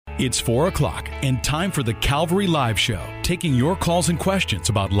It's 4 o'clock and time for the Calvary Live Show, taking your calls and questions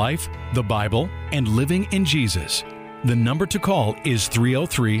about life, the Bible, and living in Jesus. The number to call is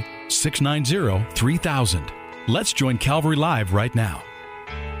 303-690-3000. Let's join Calvary Live right now.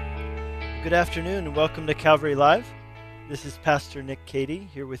 Good afternoon and welcome to Calvary Live. This is Pastor Nick Cady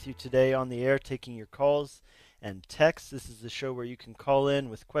here with you today on the air, taking your calls and texts. This is the show where you can call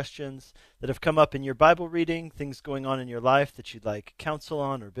in with questions that have come up in your Bible reading, things going on in your life that you'd like counsel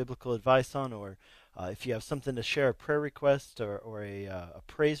on or biblical advice on, or if you have something to share, a prayer request or a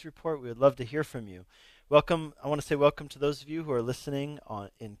praise report, we would love to hear from you. Welcome. I want to say welcome to those of you who are listening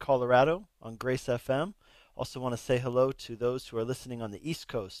in Colorado on Grace FM. Also want to say hello to those who are listening on the East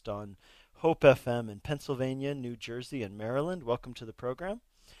Coast on Hope FM in Pennsylvania, New Jersey, and Maryland. Welcome to the program.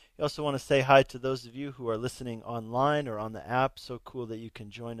 We also want to say hi to those of you who are listening online or on the app. So cool that you can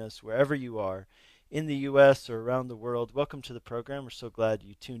join us wherever you are in the U.S. or around the world. Welcome to the program. We're so glad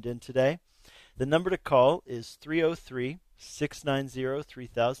you tuned in today. The number to call is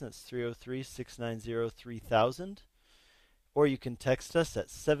 303-690-3000. That's 303-690-3000. Or you can text us at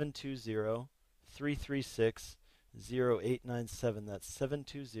 720-336-0897. That's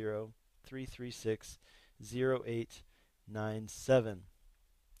 720-336-0897.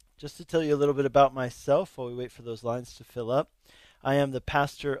 Just to tell you a little bit about myself while we wait for those lines to fill up. I am the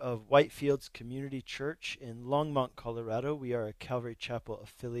pastor of Whitefields Community Church in Longmont, Colorado. We are a Calvary Chapel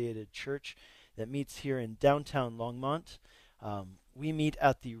affiliated church that meets here in downtown Longmont. We meet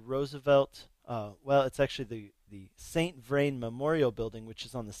at the Roosevelt, it's actually the St. Vrain Memorial Building, which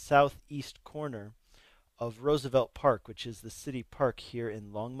is on the southeast corner of Roosevelt Park, which is the city park here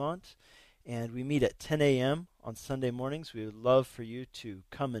in Longmont. And we meet at 10 a.m. on Sunday mornings. We would love for you to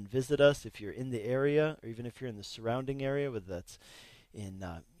come and visit us if you're in the area, or even if you're in the surrounding area, whether that's in,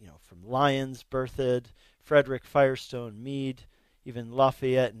 from Lyons, Berthoud, Frederick, Firestone, Meade, even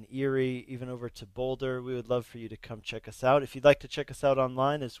Lafayette and Erie, even over to Boulder. We would love for you to come check us out. If you'd like to check us out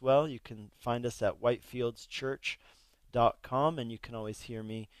online as well, you can find us at whitefieldschurch.com, and you can always hear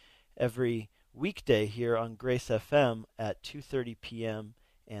me every weekday here on Grace FM at 2:30 p.m.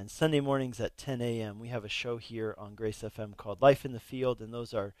 and Sunday mornings at 10 a.m. We have a show here on Grace FM called Life in the Field, and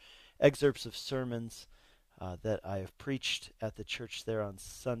those are excerpts of sermons that I have preached at the church there on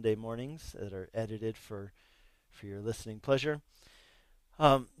Sunday mornings that are edited for your listening pleasure.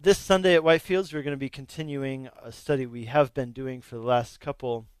 This Sunday at Whitefields, we're going to be continuing a study we have been doing for the last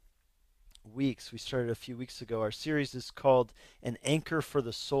couple weeks. We started a few weeks ago. Our series is called An Anchor for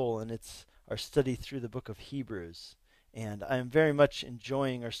the Soul, and it's our study through the book of Hebrews. And I am very much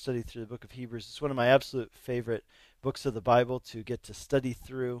enjoying our study through the book of Hebrews. It's one of my absolute favorite books of the Bible to get to study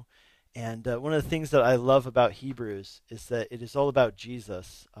through. And one of the things that I love about Hebrews is that it is all about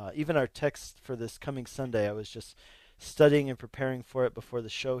Jesus. Even our text for this coming Sunday, I was just studying and preparing for it before the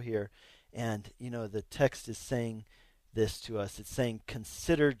show here. And, the text is saying this to us. It's saying,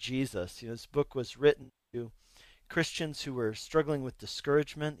 consider Jesus. This book was written to Christians who were struggling with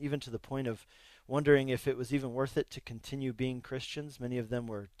discouragement, even to the point of wondering if it was even worth it to continue being Christians. Many of them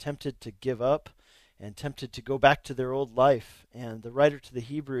were tempted to give up and tempted to go back to their old life. And the writer to the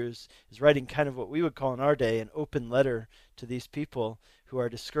Hebrews is writing kind of what we would call in our day an open letter to these people who are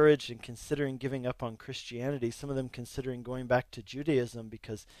discouraged and considering giving up on Christianity, some of them considering going back to Judaism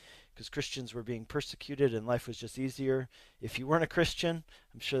because Christians were being persecuted and life was just easier if you weren't a Christian.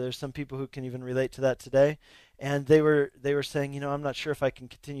 I'm sure there's some people who can even relate to that today. And they were saying, I'm not sure if I can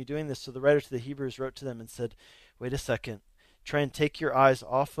continue doing this. So the writer to the Hebrews wrote to them and said, wait a second, try and take your eyes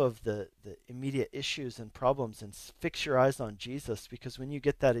off of the immediate issues and problems and fix your eyes on Jesus, because when you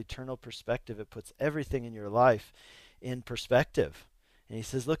get that eternal perspective, it puts everything in your life in perspective. And he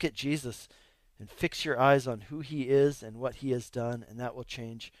says, look at Jesus and fix your eyes on who he is and what he has done, and that will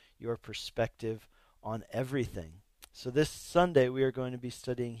change your perspective on everything. So this Sunday we are going to be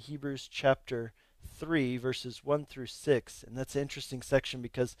studying Hebrews chapter 3, verses 1 through 6, and that's an interesting section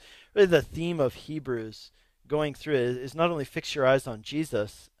because really the theme of Hebrews going through it is not only fix your eyes on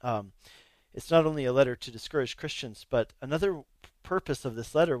Jesus, it's not only a letter to discourage Christians, but another purpose of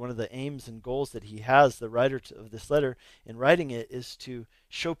this letter, one of the aims and goals that he has, the writer of this letter, in writing it, is to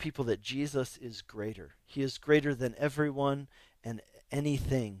show people that Jesus is greater. He is greater than everyone and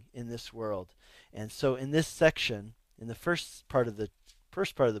anything in this world. And so in this section, in the first part of the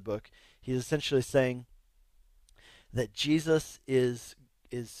book, he's essentially saying that Jesus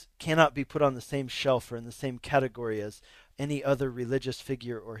cannot be put on the same shelf or in the same category as any other religious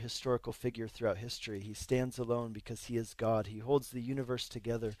figure or historical figure throughout history. He stands alone because he is God. He holds the universe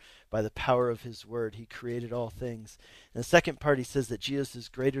together by the power of his word. He created all things. In the second part, he says that Jesus is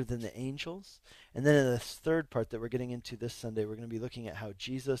greater than the angels. And then in the third part that we're getting into this Sunday, we're going to be looking at how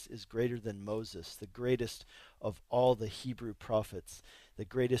Jesus is greater than Moses, the greatest of all the Hebrew prophets, the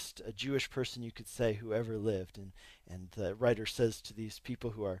greatest Jewish person you could say who ever lived. And the writer says to these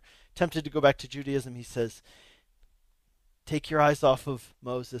people who are tempted to go back to Judaism, he says, take your eyes off of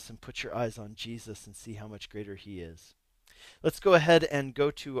Moses and put your eyes on Jesus and see how much greater he is. Let's go ahead and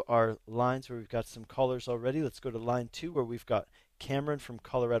go to our lines where we've got some callers already. Let's go to line 2 where we've got Cameron from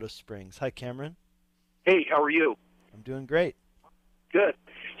Colorado Springs. Hi, Cameron. Hey, how are you? I'm doing great. Good.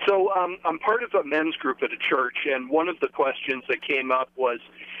 So I'm part of a men's group at a church, and one of the questions that came up was,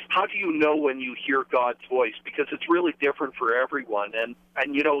 how do you know when you hear God's voice? Because it's really different for everyone.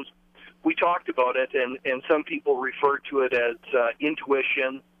 And you know, we talked about it, and some people refer to it as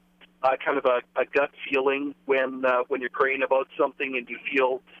intuition, kind of a gut feeling when you're praying about something and you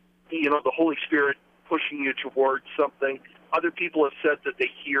feel, you know, the Holy Spirit pushing you towards something. Other people have said that they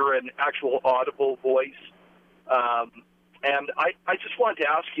hear an actual audible voice. And I just wanted to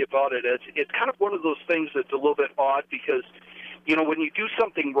ask you about it. It's kind of one of those things that's a little bit odd because, you know, when you do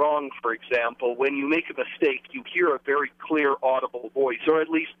something wrong, for example, when you make a mistake, you hear a very clear, audible voice, or at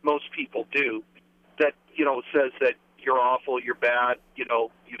least most people do, that, you know, says that you're awful, you're bad, you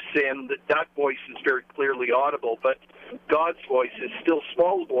know, you've sinned. That voice is very clearly audible, but God's voice is still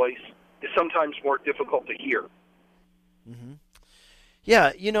small voice, is sometimes more difficult to hear. Mm-hmm.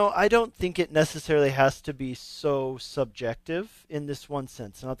 Yeah, you know, I don't think it necessarily has to be so subjective in this one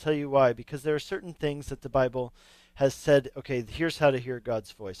sense, and I'll tell you why, because there are certain things that the Bible has said, okay, here's how to hear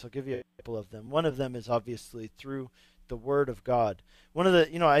God's voice. I'll give you a couple of them. One of them is obviously through the Word of God. One of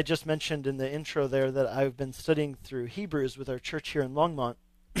the, you know, I just mentioned in the intro there that I've been studying through Hebrews with our church here in Longmont.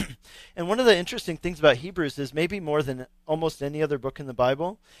 And one of the interesting things about Hebrews is maybe more than almost any other book in the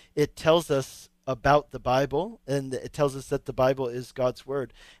Bible, it tells us about the Bible, and it tells us that the Bible is God's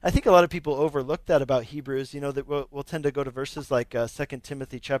Word. I think a lot of people overlook that about Hebrews, you know, that we'll tend to go to verses like 2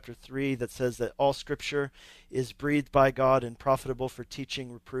 Timothy chapter 3 that says that all Scripture is breathed by God and profitable for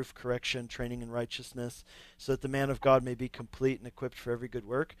teaching, reproof, correction, training in righteousness, so that the man of God may be complete and equipped for every good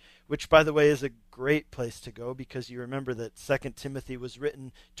work, which, by the way, is a great place to go because you remember that 2 Timothy was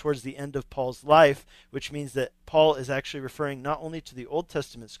written towards the end of Paul's life, which means that Paul is actually referring not only to the Old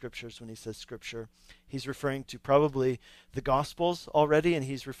Testament Scriptures when he says Scripture, he's referring to probably the Gospels already, and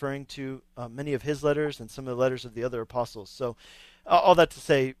he's referring to many of his letters and some of the letters of the other apostles. So all that to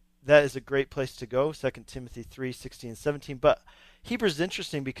say, that is a great place to go, 2 Timothy 3:16 and 17. But Hebrews is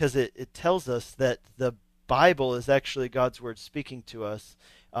interesting because it tells us that the Bible is actually God's Word speaking to us.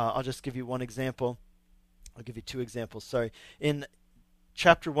 I'll just give you one example. I'll give you two examples, sorry. In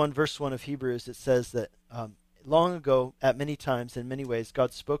chapter 1, verse 1 of Hebrews, it says that long ago, at many times, in many ways,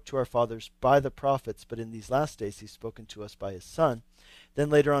 God spoke to our fathers by the prophets, but in these last days he's spoken to us by his Son. Then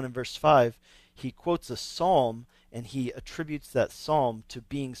later on in verse 5, he quotes a psalm, and he attributes that psalm to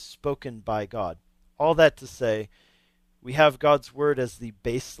being spoken by God. All that to say, we have God's Word as the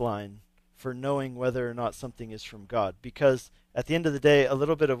baseline for knowing whether or not something is from God. Because at the end of the day, a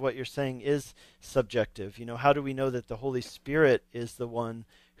little bit of what you're saying is subjective. You know, how do we know that the Holy Spirit is the one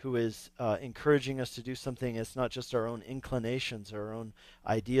who is encouraging us to do something? It's not just our own inclinations or our own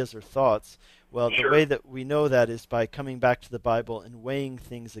ideas or thoughts. Well, the way that we know that is by coming back to the Bible and weighing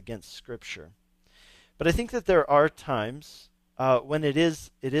things against Scripture. But I think that there are times when it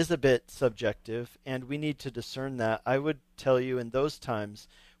is a bit subjective, and we need to discern that. I would tell you in those times,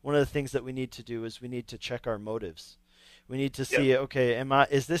 one of the things that we need to do is we need to check our motives. We need to see, okay,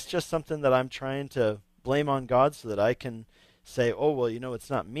 is this just something that I'm trying to blame on God so that I can say, oh, well, you know, it's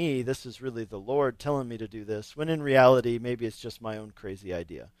not me, this is really the Lord telling me to do this, when in reality, maybe it's just my own crazy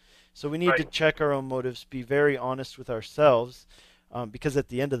idea. So we need to check our own motives, be very honest with ourselves, because at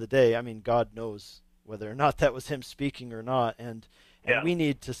the end of the day, I mean, God knows whether or not that was him speaking or not, and we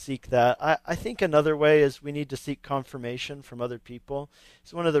need to seek that. I think another way is we need to seek confirmation from other people.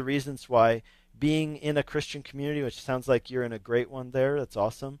 It's one of the reasons why being in a Christian community, which sounds like you're in a great one there, that's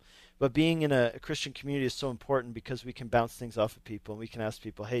awesome, but being in a Christian community is so important because we can bounce things off of people, and we can ask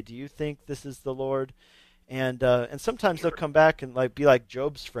people, hey, do you think this is the Lord? And sometimes they'll come back and be like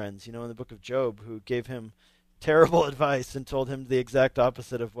Job's friends, you know, in the book of Job, who gave him terrible advice and told him the exact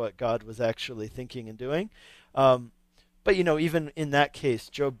opposite of what God was actually thinking and doing. But, you know, even in that case,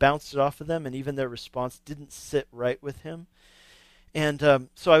 Job bounced it off of them, and even their response didn't sit right with him. And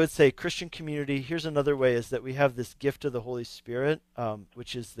so I would say Christian community, here's another way, is that we have this gift of the Holy Spirit,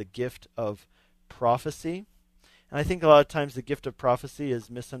 which is the gift of prophecy. And I think a lot of times the gift of prophecy is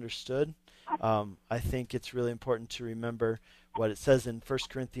misunderstood. I think it's really important to remember what it says in 1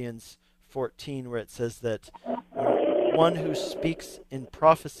 Corinthians 14, where it says that one who speaks in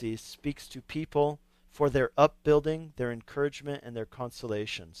prophecy speaks to people for their upbuilding, their encouragement, and their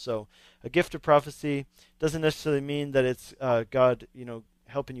consolation. So a gift of prophecy doesn't necessarily mean that it's God,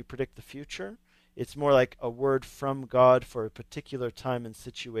 helping you predict the future. It's more like a word from God for a particular time and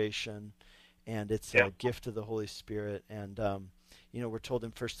situation, and it's a gift of the Holy Spirit. And we're told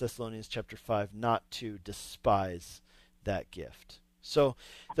in 1 Thessalonians chapter 5 not to despise that gift. So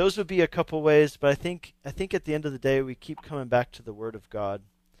those would be a couple ways, but I think at the end of the day we keep coming back to the Word of God.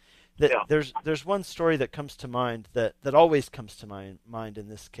 There's one story that comes to mind that always comes to my mind in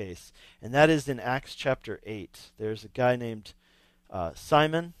this case, and that is in Acts chapter 8. There's a guy named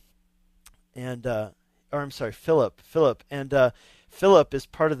Philip. Philip, and Philip is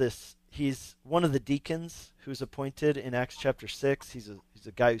part of this. He's one of the deacons who's appointed in Acts chapter 6. He's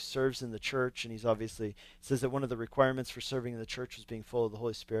a guy who serves in the church, and it says that one of the requirements for serving in the church was being full of the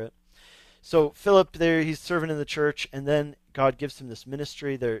Holy Spirit. So Philip there, he's serving in the church, and then God gives him this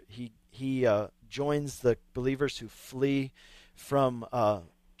ministry. There, he joins the believers who flee from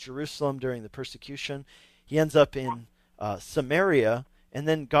Jerusalem during the persecution. He ends up in Samaria, and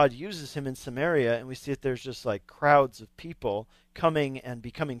then God uses him in Samaria, and we see that there's just like crowds of people coming and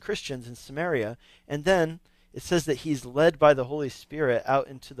becoming Christians in Samaria. And then it says that he's led by the Holy Spirit out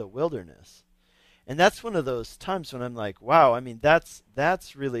into the wilderness. And that's one of those times when I'm like, wow, I mean, that's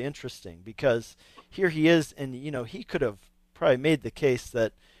really interesting, because here he is, and, he could have probably made the case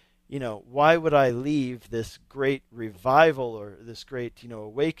that, why would I leave this great revival or this great,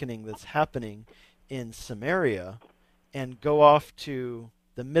 awakening that's happening in Samaria and go off to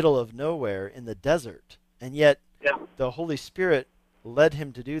the middle of nowhere in the desert? And yet the Holy Spirit led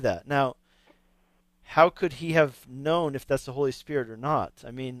him to do that. Now, how could he have known if that's the Holy Spirit or not?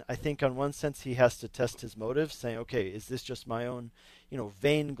 I mean, I think on one sense he has to test his motives, saying, okay, is this just my own,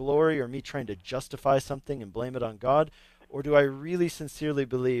 vain glory, or me trying to justify something and blame it on God? Or do I really sincerely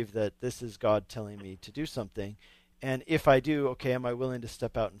believe that this is God telling me to do something? And if I do, okay, am I willing to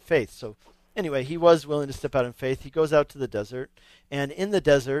step out in faith? So anyway, he was willing to step out in faith. He goes out to the desert, and in the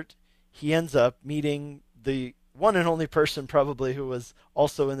desert, he ends up meeting the one and only person probably who was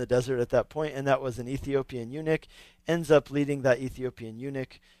also in the desert at that point, and that was an Ethiopian eunuch. Ends up leading that Ethiopian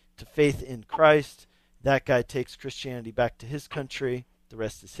eunuch to faith in Christ. That guy takes Christianity back to his country. The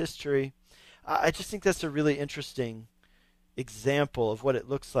rest is history. I just think that's a really interesting example of what it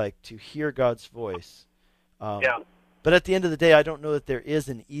looks like to hear God's voice. But at the end of the day, I don't know that there is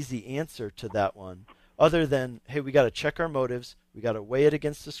an easy answer to that one, other than, hey, we got to check our motives. We got to weigh it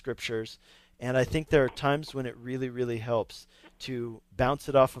against the scriptures. And I think there are times when it really, really helps to bounce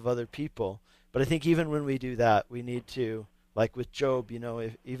it off of other people. But I think even when we do that, we need to, like with Job,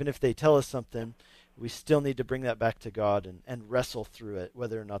 even if they tell us something, we still need to bring that back to God and wrestle through it,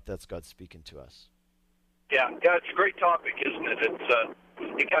 whether or not that's God speaking to us. Yeah, it's a great topic, isn't it?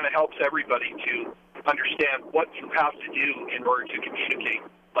 It kind of helps everybody to understand what you have to do in order to communicate,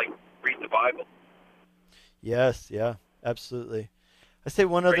 like read the Bible. Yes, yeah, absolutely. I say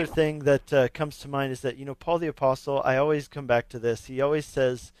one other thing that comes to mind is that, Paul the Apostle, I always come back to this. He always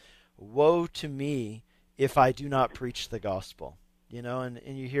says, woe to me if I do not preach the gospel. And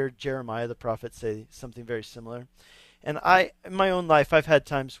you hear Jeremiah the prophet say something very similar. And in my own life, I've had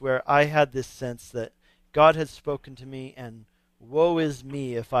times where I had this sense that God has spoken to me, and woe is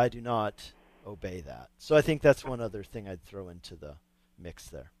me if I do not obey that. So I think that's one other thing I'd throw into the mix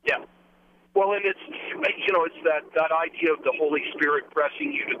there. Yeah. Well, and it's that idea of the Holy Spirit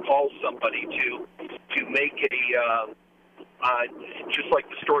pressing you to call somebody to make just like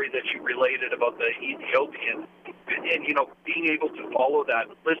the story that you related about the Ethiopian, and being able to follow that,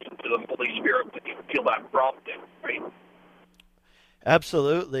 listen to the Holy Spirit when you feel that prompting, right?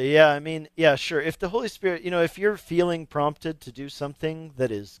 Absolutely. Yeah. I mean, yeah, sure. If the Holy Spirit, if you're feeling prompted to do something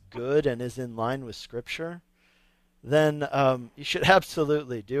that is good and is in line with Scripture, then you should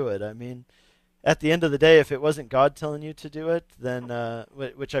absolutely do it. I mean, at the end of the day, if it wasn't God telling you to do it, then,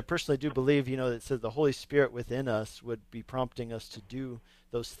 which I personally do believe, it says the Holy Spirit within us would be prompting us to do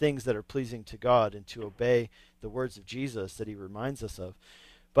those things that are pleasing to God and to obey the words of Jesus that he reminds us of.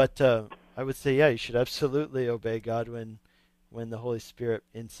 But I would say, yeah, you should absolutely obey God when the Holy Spirit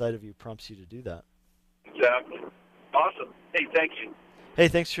inside of you prompts you to do that. Exactly. Awesome. Hey, thank you. Hey,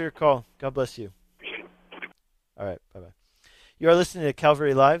 thanks for your call. God bless you. All right, bye-bye. You are listening to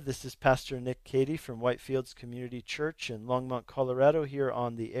Calvary Live. This is Pastor Nick Cady from Whitefields Community Church in Longmont, Colorado, here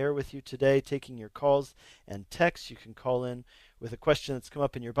on the air with you today, taking your calls and texts. You can call in with a question that's come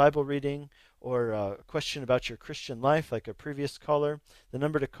up in your Bible reading or a question about your Christian life, like a previous caller, the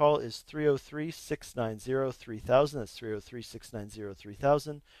number to call is 303-690-3000. That's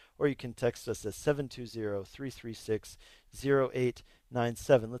 303-690-3000. Or you can text us at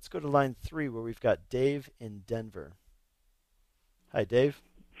 720-336-0897. Let's go to line 3 where we've got Dave in Denver. Hi, Dave.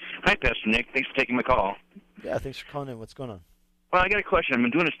 Hi, Pastor Nick. Thanks for taking my call. Yeah, thanks for calling in. What's going on? Well, I got a question. I've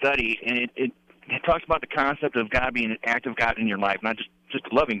been doing a study, and it talks about the concept of God being an active God in your life, not just a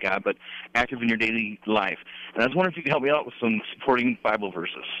loving God, but active in your daily life. And I was wondering if you could help me out with some supporting Bible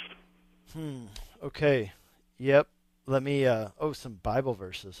verses. Okay. Yep. Let me. Some Bible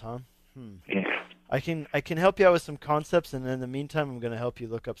verses, huh? Yeah. I can help you out with some concepts, and in the meantime, I'm going to help you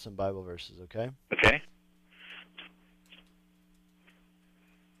look up some Bible verses. Okay. Okay.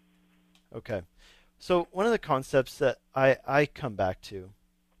 Okay. So one of the concepts that I come back to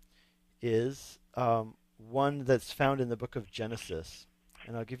is one that's found in the book of Genesis,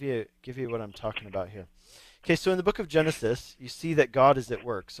 and I'll give you what I'm talking about here. Okay, so in the book of Genesis, you see that God is at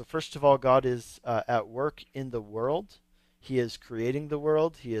work. So first of all, God is at work in the world. He is creating the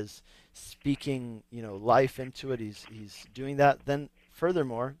world. He is speaking, life into it. He's doing that. Then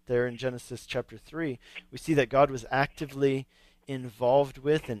furthermore, there in Genesis chapter 3, we see that God was actively involved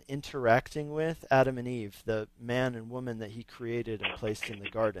with and interacting with Adam and Eve, the man and woman that he created and placed in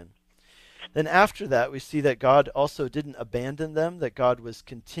the garden. Then after that, we see that God also didn't abandon them, that God was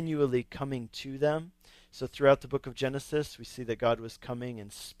continually coming to them. So throughout the book of Genesis, we see that God was coming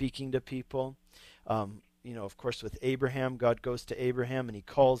and speaking to people. Of course, with Abraham, God goes to Abraham and he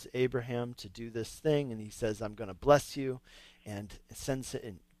calls Abraham to do this thing, and he says, I'm going to bless you, and sends it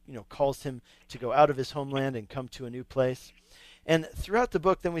and calls him to go out of his homeland and come to a new place. And throughout the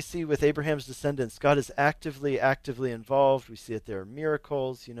book, then we see with Abraham's descendants, God is actively involved. We see that there are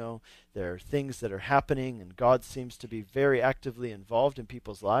miracles, there are things that are happening, and God seems to be very actively involved in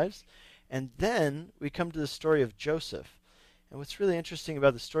people's lives. And then we come to the story of Joseph. And what's really interesting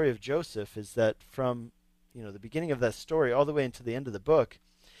about the story of Joseph is that from, the beginning of that story all the way into the end of the book,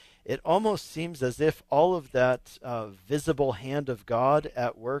 it almost seems as if all of that visible hand of God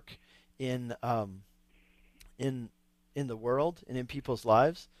at work in the world and in people's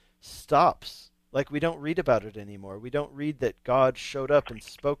lives stops. Like, we don't read about it anymore. We don't read that God showed up and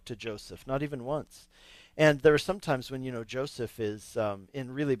spoke to Joseph, not even once. And there are some times when, Joseph is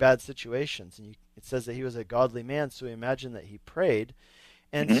in really bad situations, and it says that he was a godly man, so we imagine that he prayed.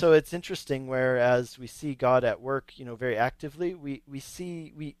 And so it's interesting, whereas we see God at work, very actively, we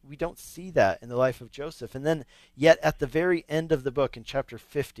don't see that in the life of Joseph. And then yet at the very end of the book, in chapter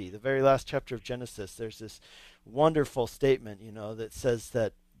 50, the very last chapter of Genesis, there's this wonderful statement, that says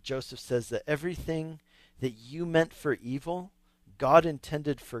that Joseph says that everything that you meant for evil, God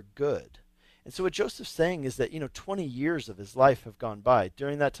intended for good. And so what Joseph's saying is that, 20 years of his life have gone by.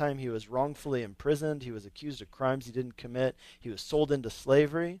 During that time, he was wrongfully imprisoned. He was accused of crimes he didn't commit. He was sold into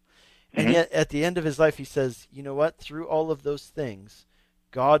slavery. And yet, at the end of his life, he says, you know what? Through all of those things,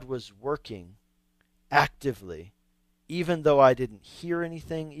 God was working actively, even though I didn't hear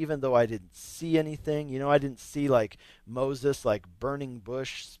anything, even though I didn't see anything. I didn't see, like Moses, like burning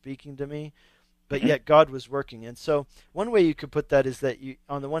bush speaking to me. But yet God was working. And so one way you could put that is that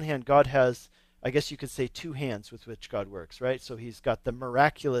on the one hand, God has, I guess you could say, two hands with which God works, right? So he's got the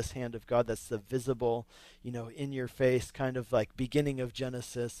miraculous hand of God. That's the visible, in your face kind of like beginning of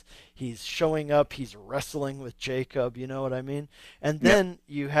Genesis. He's showing up. He's wrestling with Jacob. You know what I mean? And then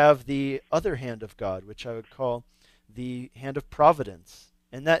you have the other hand of God, which I would call the hand of providence.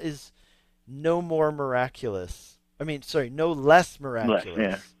 And that is no less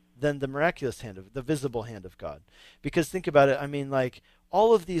miraculous than the miraculous hand of the visible hand of God. Because think about it,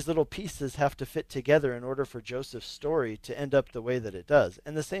 all of these little pieces have to fit together in order for Joseph's story to end up the way that it does.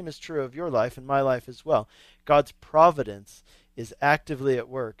 And the same is true of your life and my life as well. God's providence is actively at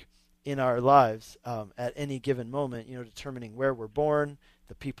work in our lives at any given moment, determining where we're born,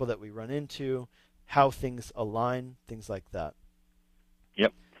 the people that we run into, how things align, things like that.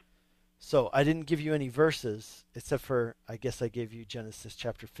 Yep. So I didn't give you any verses, except for, I guess I gave you Genesis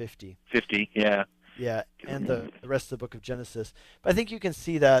chapter 50. 50, yeah. Yeah, and the rest of the book of Genesis. But I think you can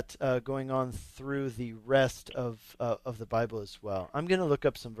see that going on through the rest of the Bible as well. I'm going to look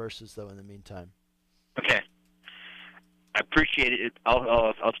up some verses, though, in the meantime. Okay. I appreciate it.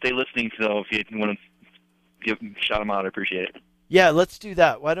 I'll stay listening, so if you want to shout them out, I appreciate it. Yeah, let's do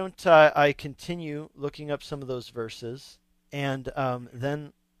that. Why don't I continue looking up some of those verses, and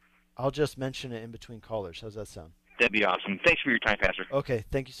then I'll just mention it in between callers. How's that sound? That'd be awesome. Thanks for your time, Pastor. Okay,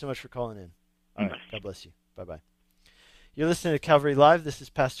 thank you so much for calling in. All right, God bless you. Bye-bye. You're listening to Calvary Live. This is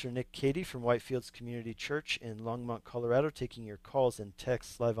Pastor Nick Cady from Whitefields Community Church in Longmont, Colorado, taking your calls and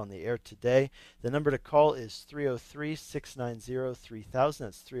texts live on the air today. The number to call is 303-690-3000.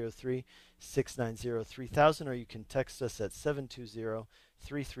 That's 303-690-3000, or you can text us at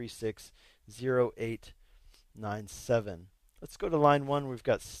 720-336-0897. Let's go to line one. We've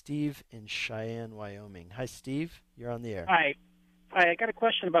got Steve in Cheyenne, Wyoming. Hi, Steve. You're on the air. Hi. I got a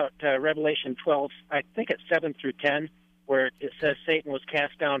question about Revelation 12, I think it's 7 through 10, where it says Satan was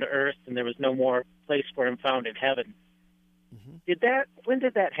cast down to earth and there was no more place for him found in heaven. Mm-hmm. When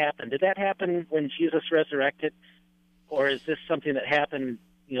did that happen? Did that happen when Jesus resurrected? Or is this something that happened,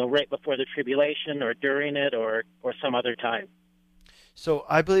 right before the tribulation or during it or some other time? So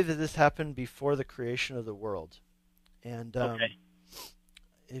I believe that this happened before the creation of the world. And okay.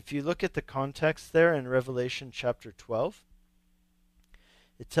 If you look at the context there in Revelation chapter 12,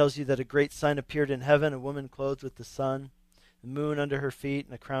 it tells you that a great sign appeared in heaven, a woman clothed with the sun, the moon under her feet,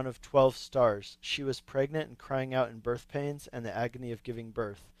 and a crown of 12 stars. She was pregnant and crying out in birth pains and the agony of giving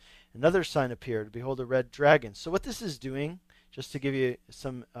birth. Another sign appeared, behold, a red dragon. So what this is doing, just to give you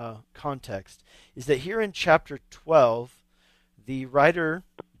some context, is that here in chapter 12, the writer,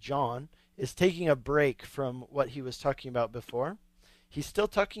 John, is taking a break from what he was talking about before. He's still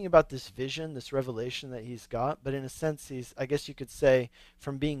talking about this vision, this revelation that he's got, but in a sense, I guess you could say,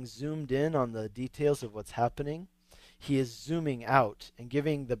 from being zoomed in on the details of what's happening, he is zooming out and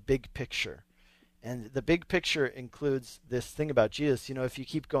giving the big picture. And the big picture includes this thing about Jesus. If you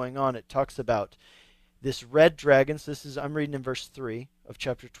keep going on, it talks about this red dragon. So I'm reading in verse 3 of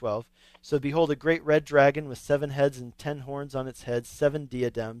chapter 12. So behold, a great red dragon with 7 heads and 10 horns on its heads, 7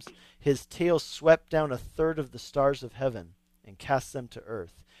 diadems. His tail swept down a third of the stars of heaven and cast them to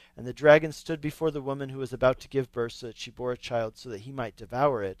earth. And the dragon stood before the woman who was about to give birth, so that she bore a child, so that he might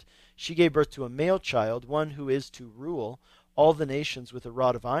devour it. She gave birth to a male child, one who is to rule all the nations with a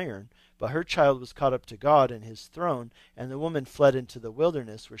rod of iron. But her child was caught up to God and his throne, and the woman fled into the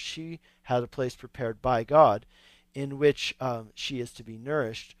wilderness, where she had a place prepared by God, in which she is to be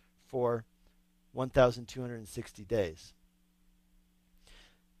nourished for 1,260 days.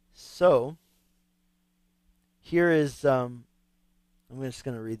 So, here is... I'm just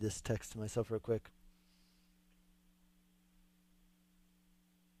going to read this text to myself real quick.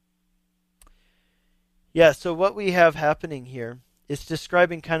 Yeah, so what we have happening here is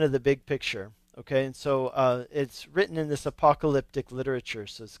describing kind of the big picture. Okay, and so it's written in this apocalyptic literature,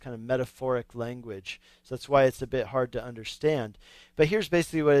 so it's kind of metaphoric language. So that's why it's a bit hard to understand. But here's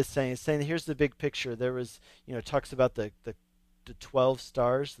basically what it's saying. It's saying that here's the big picture. There was, it talks about the 12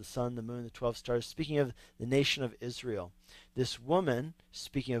 stars, the sun, the moon, the 12 stars, speaking of the nation of Israel. This woman,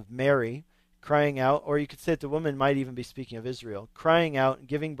 speaking of Mary, crying out, or you could say that the woman might even be speaking of Israel, crying out and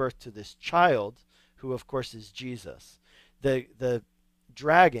giving birth to this child, who of course is Jesus. The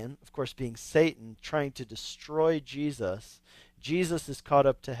dragon, of course being Satan, trying to destroy Jesus. Jesus is caught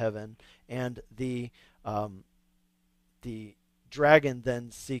up to heaven, and the dragon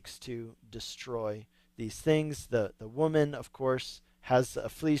then seeks to destroy these things. The woman, of course,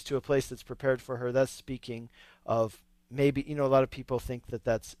 flees to a place that's prepared for her. That's speaking of maybe, a lot of people think that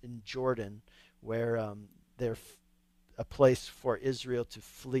that's in Jordan, where there's a place for Israel to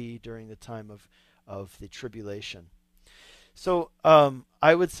flee during the time of the tribulation. So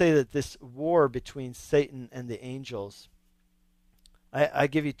I would say that this war between Satan and the angels, I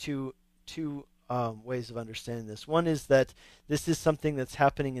give you two ways of understanding this. One is that this is something that's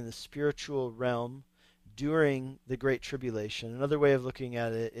happening in the spiritual realm during the Great Tribulation. Another way of looking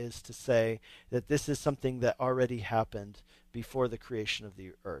at it is to say that this is something that already happened before the creation of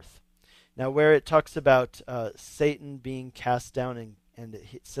the earth. Now, where it talks about Satan being cast down, and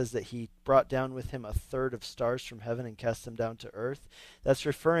it says that he brought down with him a third of stars from heaven and cast them down to earth, that's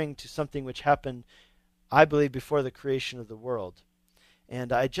referring to something which happened, I believe, before the creation of the world.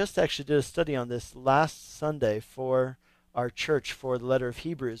 And I just actually did a study on this last Sunday for our church, for the letter of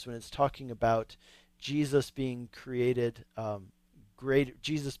Hebrews, when it's talking about Jesus being created,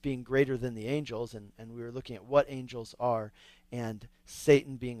 Jesus being greater than the angels, and we were looking at what angels are, and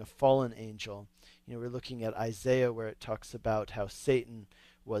Satan being a fallen angel. We're looking at Isaiah, where it talks about how Satan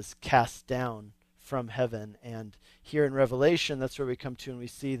was cast down from heaven, and here in Revelation, that's where we come to, and we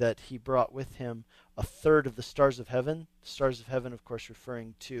see that he brought with him a third of the stars of heaven. Stars of heaven, of course,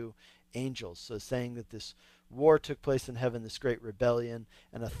 referring to angels. So saying that this war took place in heaven, this great rebellion,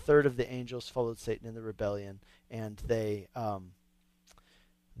 and a third of the angels followed Satan in the rebellion, and they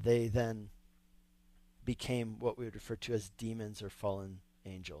then became what we would refer to as demons or fallen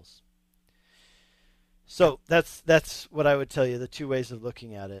angels. So that's what I would tell you, the two ways of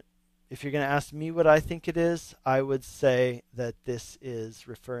looking at it. if you're going to ask me what I think it is, I would say that this is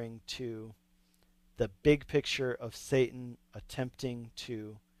referring to the big picture of Satan attempting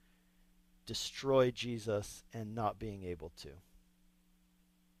to destroy Jesus and not being able to.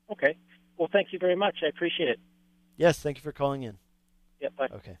 Okay. Well, thank you very much. I appreciate it. Yes, thank you for calling in. Yep, bye.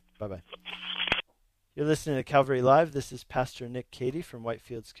 Okay, bye-bye. You're listening to Calvary Live. This is Pastor Nick Cady from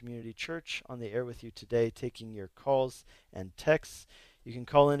Whitefields Community Church on the air with you today, taking your calls and texts. You can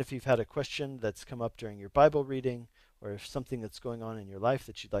call in if you've had a question that's come up during your Bible reading, or if something that's going on in your life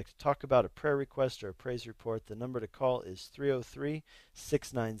that you'd like to talk about, a prayer request or a praise report. The number to call is 303-690-3000.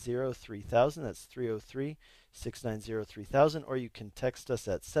 That's 303-690-3000. Or you can text us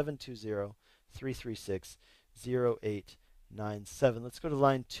at 720-336-0897. Let's go to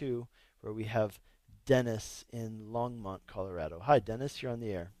line 2, where we have Dennis in Longmont, Colorado. Hi, Dennis. You're on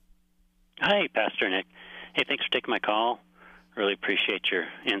the air. Hi, Pastor Nick. Hey, thanks for taking my call. Really appreciate your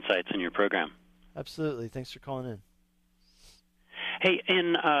insights in your program. Absolutely. Thanks for calling in. Hey,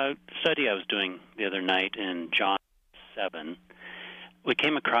 in a study I was doing the other night in John 7, we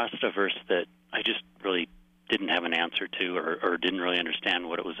came across a verse that I just really didn't have an answer to or didn't really understand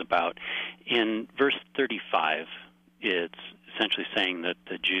what it was about. In verse 35, it's essentially saying that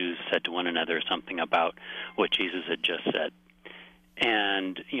the Jews said to one another something about what Jesus had just said.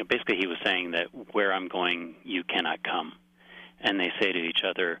 And, basically he was saying that where I'm going, you cannot come. And they say to each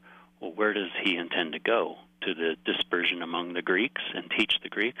other, well, where does he intend to go? To the dispersion among the Greeks and teach the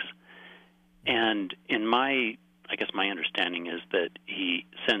Greeks? And in my understanding is that he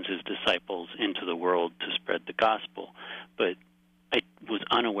sends his disciples into the world to spread the gospel. But I was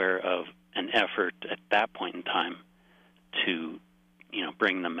unaware of an effort at that point in time to,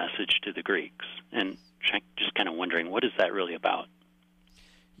 bring the message to the Greeks. And just kind of wondering, what is that really about?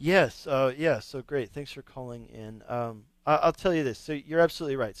 Yes. So great. Thanks for calling in. I'll tell you this. So you're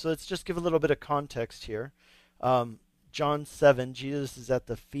absolutely right. So let's just give a little bit of context here. John 7, Jesus is at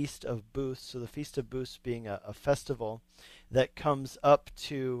the Feast of Booths. So the Feast of Booths being a festival that comes up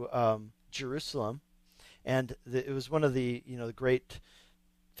to Jerusalem. And it was one of the, the great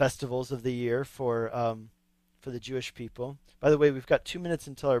festivals of the year for the Jewish people. By the way, we've got 2 minutes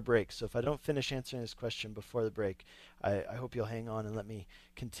until our break. So if I don't finish answering this question before the break, I hope you'll hang on and let me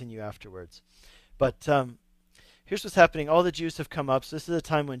continue afterwards. But here's what's happening. All the Jews have come up. So this is a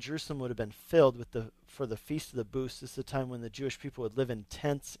time when Jerusalem would have been filled for the Feast of the Booths. This is a time when the Jewish people would live in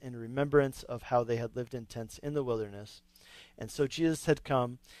tents in remembrance of how they had lived in tents in the wilderness. And so Jesus had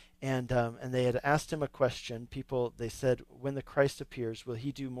come, and they had asked him a question. They said, when the Christ appears, will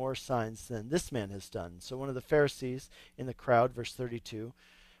he do more signs than this man has done? So one of the Pharisees in the crowd, verse 32,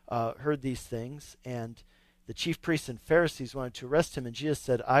 heard these things, and the chief priests and Pharisees wanted to arrest him, and Jesus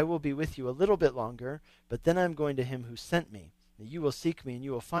said, I will be with you a little bit longer, but then I'm going to him who sent me. You will seek me, and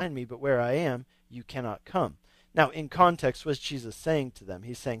you will find me, but where I am, you cannot come. Now, in context, what's Jesus saying to them?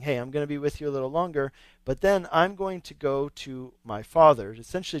 He's saying, hey, I'm going to be with you a little longer, but then I'm going to go to my Father.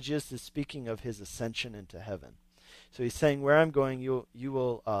 Essentially, Jesus is speaking of his ascension into heaven. So he's saying, where I'm going, you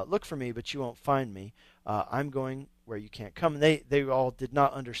will look for me, but you won't find me. I'm going where you can't come. And they all did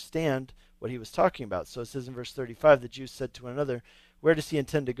not understand what he was talking about. So it says in verse 35, the Jews said to one another, where does he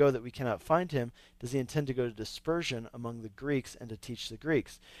intend to go that we cannot find him? Does he intend to go to dispersion among the Greeks and to teach the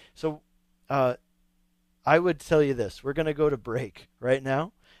Greeks? So I would tell you this. We're going to go to break right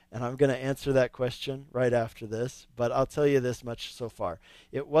now, and I'm going to answer that question right after this. But I'll tell you this much so far.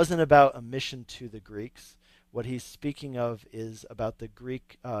 It wasn't about a mission to the Greeks. What he's speaking of is about the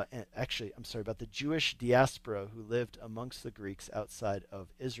about the Jewish diaspora who lived amongst the Greeks outside of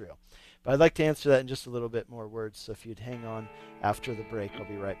Israel. But I'd like to answer that in just a little bit more words, so if you'd hang on after the break, I'll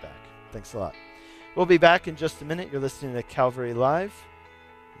be right back. Thanks a lot. We'll be back in just a minute. You're listening to Calvary Live.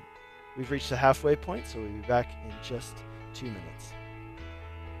 We've reached the halfway point, so we'll be back in just 2 minutes.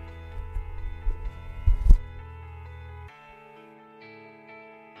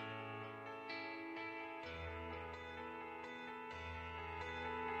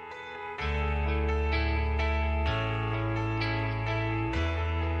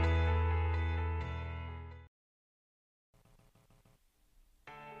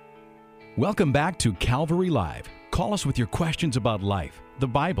 Welcome back to Calvary Live. Call us with your questions about life, the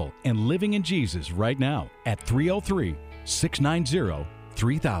Bible, and living in Jesus right now at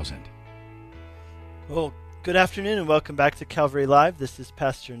 303-690-3000. Well, good afternoon and welcome back to Calvary Live. This is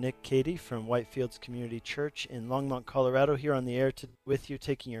Pastor Nick Cady from Whitefields Community Church in Longmont, Colorado, here on the air with you,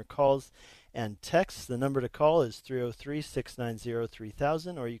 taking your calls and texts. The number to call is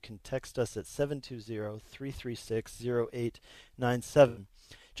 303-690-3000, or you can text us at 720-336-0897.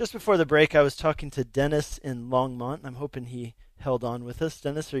 Just before the break, I was talking to Dennis in Longmont. I'm hoping he held on with us.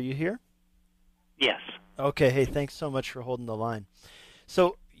 Dennis, are you here? Yes. Okay, hey, thanks so much for holding the line.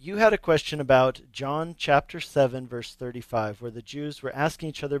 So you had a question about John chapter 7, verse 35, where the Jews were asking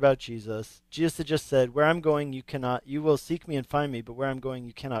each other about Jesus. Jesus had just said, where I'm going, you will seek me and find me, but where I'm going,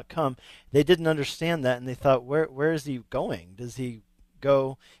 you cannot come. They didn't understand that, and they thought, where is he going? Is he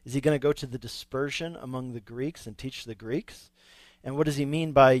going to go to the dispersion among the Greeks and teach the Greeks? And what does he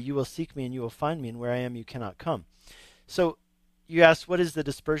mean by, you will seek me and you will find me, and where I am, you cannot come? So you asked, what is the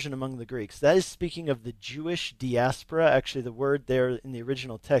dispersion among the Greeks? That is speaking of the Jewish diaspora. Actually, the word there in the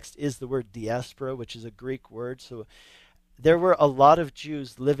original text is the word diaspora, which is a Greek word. So there were a lot of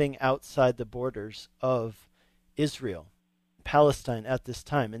Jews living outside the borders of Israel, Palestine at this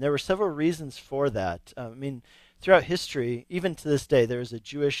time. And there were several reasons for that. Throughout history, even to this day, there is a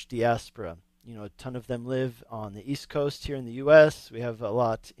Jewish diaspora. A ton of them live on the East Coast here in the U.S. We have a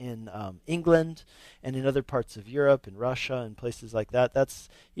lot in England and in other parts of Europe and Russia and places like that. That's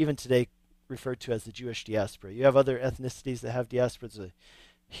even today referred to as the Jewish diaspora. You have other ethnicities that have diasporas. There's a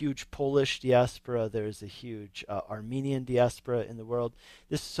huge Polish diaspora. There's a huge Armenian diaspora in the world.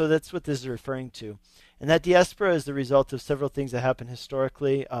 So that's what this is referring to. And that diaspora is the result of several things that happened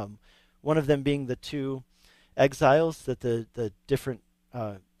historically. One of them being the two exiles that the different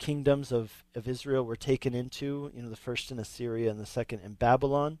kingdoms of Israel were taken into, the first in Assyria and the second in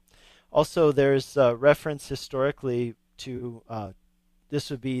Babylon. Also, there's reference historically to, this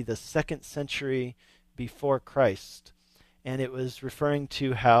would be the 2nd century before Christ. And it was referring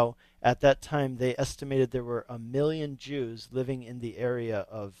to how at that time they estimated there were 1 million Jews living in the area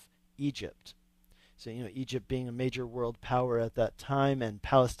of Egypt. So, Egypt being a major world power at that time, and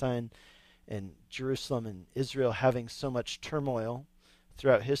Palestine and Jerusalem and Israel having so much turmoil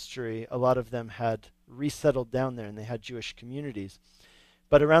throughout history, a lot of them had resettled down there and they had Jewish communities.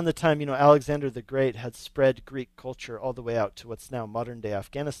 But around the time, Alexander the Great had spread Greek culture all the way out to what's now modern-day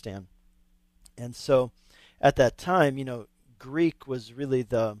Afghanistan. And so at that time, Greek was really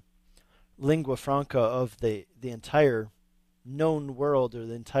the lingua franca of the entire known world, or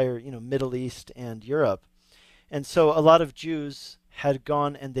the entire, Middle East and Europe. And so a lot of Jews had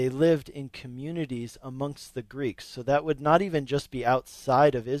gone and they lived in communities amongst the Greeks. So that would not even just be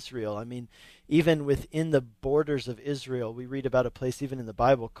outside of Israel. Even within the borders of Israel, we read about a place even in the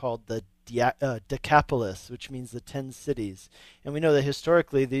Bible called the Decapolis, which means the 10 cities. And we know that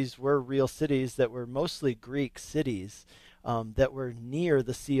historically these were real cities that were mostly Greek cities that were near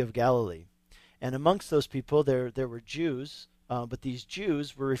the Sea of Galilee. And amongst those people there were Jews, but these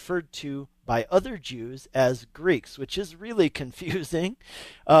Jews were referred to by other Jews as Greeks, which is really confusing,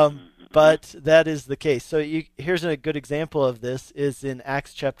 but that is the case. So here's a good example of this is in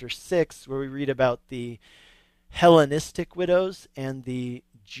Acts chapter 6, where we read about the Hellenistic widows and the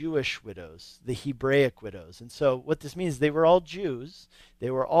Jewish widows, the Hebraic widows. And so what this means, they were all Jews, they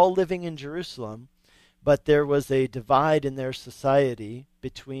were all living in Jerusalem, but there was a divide in their society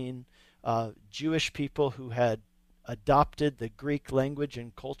between Jewish people who had adopted the Greek language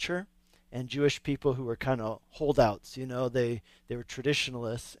and culture, and Jewish people who were kind of holdouts. They were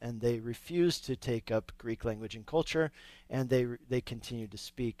traditionalists, and they refused to take up Greek language and culture, and they continued to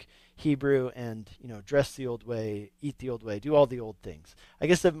speak Hebrew and dress the old way, eat the old way, do all the old things. I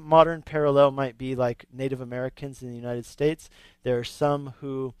guess a modern parallel might be like Native Americans in the United States. There are some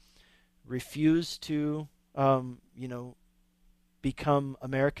who refuse to become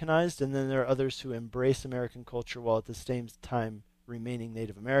Americanized, and then there are others who embrace American culture while at the same time remaining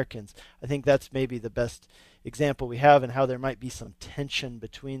Native Americans. I think that's maybe the best example we have, and how there might be some tension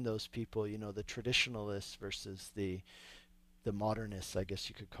between those people, the traditionalists versus the modernists, I guess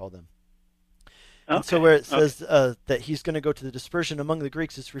you could call them. Okay. And so where it says that he's going to go to the dispersion among the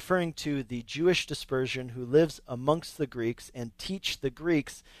Greeks, it's referring to the Jewish dispersion who lives amongst the Greeks and teach the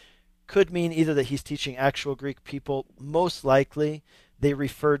Greeks. Could mean either that he's teaching actual Greek people. Most likely, they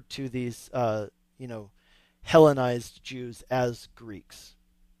referred to these, Hellenized Jews as Greeks.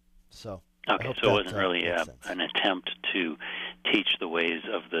 So, okay, so it wasn't really an attempt to teach the ways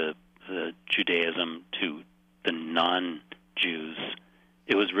of the Judaism to the non-Jews.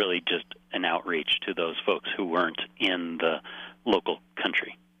 It was really just an outreach to those folks who weren't in the local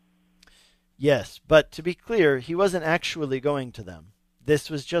country. Yes, but to be clear, he wasn't actually going to them. This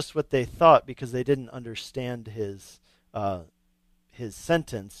was just what they thought because they didn't understand his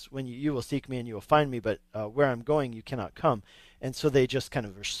sentence. When you will seek me and you will find me, but where I'm going you cannot come. And so they just kind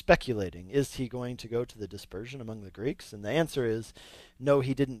of were speculating. Is he going to go to the dispersion among the Greeks? And the answer is no,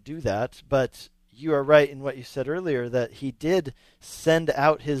 he didn't do that. But you are right in what you said earlier, that he did send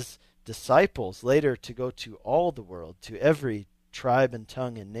out his disciples later to go to all the world, to every tribe and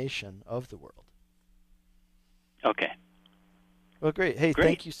tongue and nation of the world. Okay. Well, great. Hey, Great.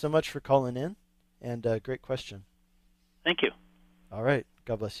 thank you so much for calling in, and great question. Thank you. All right.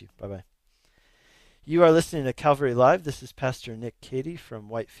 God bless you. Bye-bye. You are listening to Calvary Live. This is Pastor Nick Cady from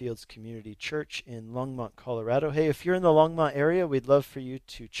Whitefields Community Church in Longmont, Colorado. Hey, if you're in the Longmont area, we'd love for you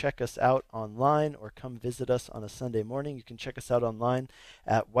to check us out online or come visit us on a Sunday morning. You can check us out online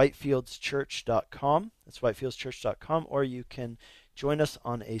at whitefieldschurch.com. That's whitefieldschurch.com, or you can join us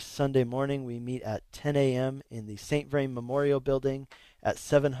on a Sunday morning. We meet at 10 a.m. in the St. Vrain Memorial Building at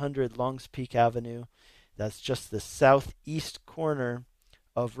 700 Longs Peak Avenue. That's just the southeast corner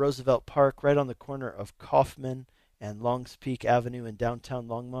of Roosevelt Park, right on the corner of Kaufman and Longs Peak Avenue in downtown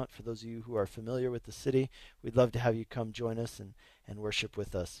Longmont. For those of you who are familiar with the city, we'd love to have you come join us and worship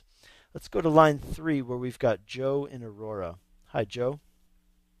with us. Let's go to line 3 where we've got Joe in Aurora. Hi, Joe.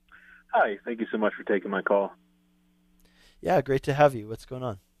 Hi, thank you so much for taking my call. Yeah, great to have you. What's going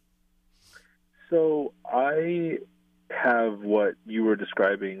on? So I have what you were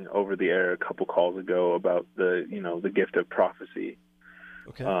describing over the air a couple calls ago about the gift of prophecy.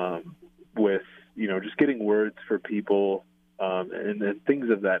 Okay. With, just getting words for people and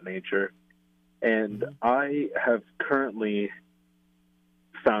things of that nature. And I have currently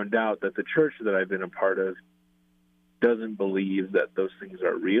found out that the church that I've been a part of doesn't believe that those things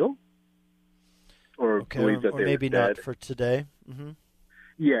are real, or believe that or they maybe were dead. not for today.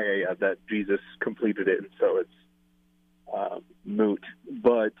 Yeah, that Jesus completed it, and so it's moot.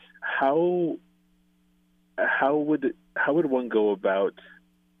 But how would one go about,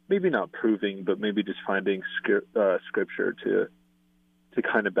 maybe not proving, but maybe just finding scripture to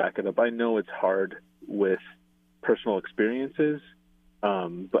kind of back it up? I know it's hard with personal experiences,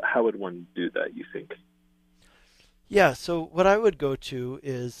 but how would one do that, you think? Yeah, so what I would go to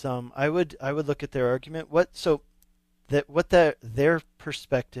is I would look at their argument. Their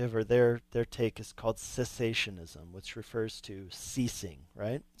perspective or their take is called cessationism, which refers to ceasing,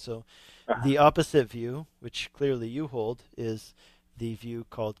 right? So the opposite view, which clearly you hold, is the view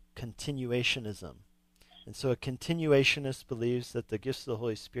called continuationism. And so a continuationist believes that the gifts of the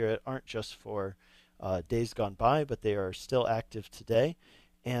Holy Spirit aren't just for days gone by, but they are still active today.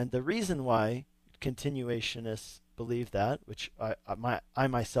 And the reason why continuationists believe that, which I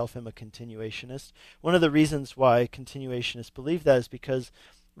myself am a continuationist, one of the reasons why continuationists believe that is because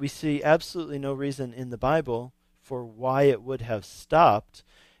we see absolutely no reason in the Bible for why it would have stopped.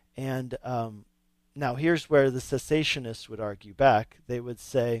 And now here's where the cessationists would argue back. They would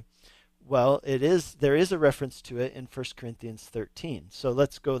say, well, there is a reference to it in 1 Corinthians 13. So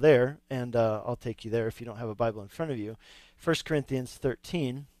let's go there, and I'll take you there if you don't have a Bible in front of you. 1 Corinthians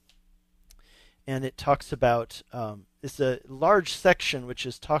 13, and it talks about, it's a large section which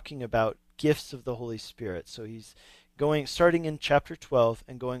is talking about gifts of the Holy Spirit. So he's starting in chapter 12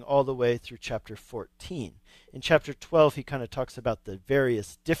 and going all the way through chapter 14. In chapter 12, he kind of talks about the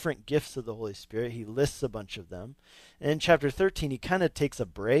various different gifts of the Holy Spirit. He lists a bunch of them. And in chapter 13, he kind of takes a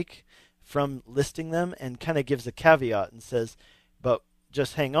break from listing them and kind of gives a caveat and says, but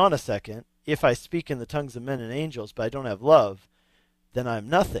just hang on a second. If I speak in the tongues of men and angels, but I don't have love, then I'm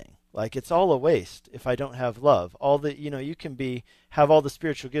nothing. Like, it's all a waste if I don't have love. You can have all the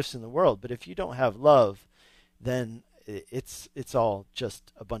spiritual gifts in the world, but if you don't have love, then it's all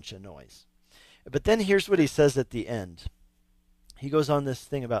just a bunch of noise. But then here's what he says at the end. He goes on this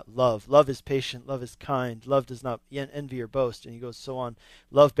thing about love. Love is patient, love is kind, love does not envy or boast, and he goes so on.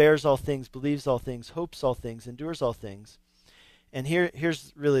 Love bears all things, believes all things, hopes all things, endures all things. And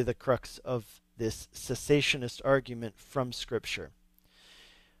here's really the crux of this cessationist argument from Scripture.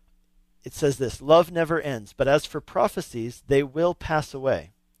 It says this: love never ends, but as for prophecies, they will pass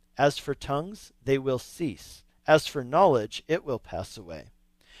away. As for tongues, they will cease. As for knowledge, it will pass away.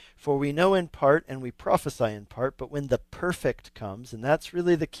 For we know in part and we prophesy in part, but when the perfect comes, and that's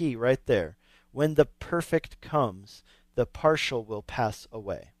really the key right there, when the perfect comes, the partial will pass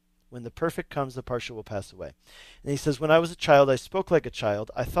away. When the perfect comes, the partial will pass away. And he says, when I was a child, I spoke like a child,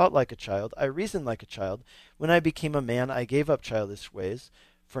 I thought like a child, I reasoned like a child. When I became a man, I gave up childish ways.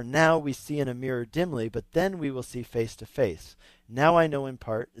 For now we see in a mirror dimly, but then we will see face to face. Now I know in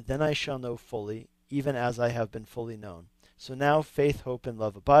part, then I shall know fully, even as I have been fully known. So now faith, hope, and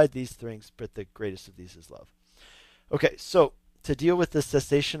love abide, these things, but the greatest of these is love. Okay, so to deal with the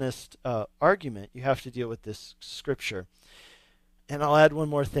cessationist argument, you have to deal with this scripture. And I'll add one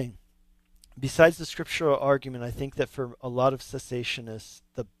more thing. Besides the scriptural argument, I think that for a lot of cessationists,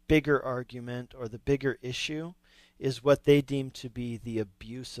 the bigger argument or the bigger issue is what they deem to be the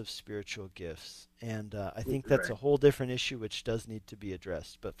abuse of spiritual gifts. And I think that's a whole different issue which does need to be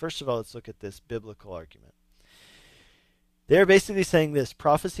addressed. But first of all, let's look at this biblical argument. They're basically saying this: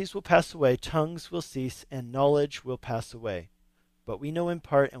 prophecies will pass away, tongues will cease, and knowledge will pass away. But we know in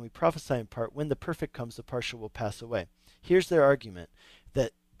part and we prophesy in part. When the perfect comes, the partial will pass away. Here's their argument,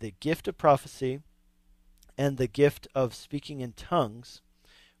 that the gift of prophecy and the gift of speaking in tongues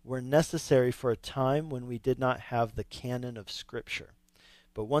were necessary for a time when we did not have the canon of Scripture.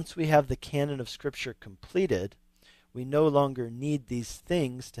 But once we have the canon of Scripture completed, we no longer need these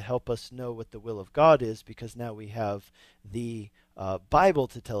things to help us know what the will of God is, because now we have the Bible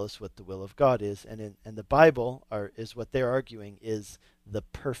to tell us what the will of God is. And the Bible is what they're arguing is the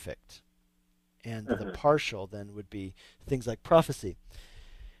perfect. And the partial then would be things like prophecy.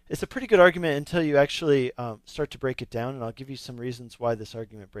 It's a pretty good argument until you actually start to break it down, and I'll give you some reasons why this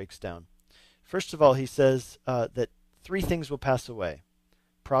argument breaks down. First of all, he says that three things will pass away: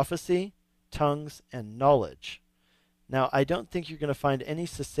 prophecy, tongues, and knowledge. Now, I don't think you're going to find any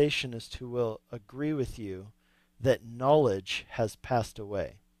cessationist who will agree with you that knowledge has passed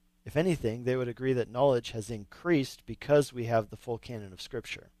away. If anything, they would agree that knowledge has increased because we have the full canon of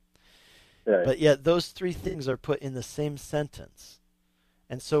Scripture. Right. But yet those three things are put in the same sentence.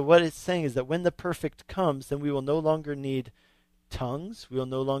 And so what it's saying is that when the perfect comes, then we will no longer need tongues, we will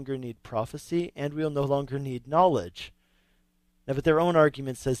no longer need prophecy, and we will no longer need knowledge. Now, but their own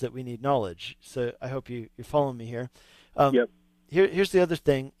argument says that we need knowledge. So I hope you're following me here. Yep. Here's the other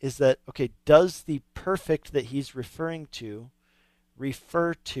thing, is that, okay, does the perfect that he's referring to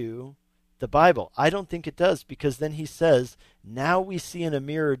refer to the Bible? I don't think it does, because then he says, now we see in a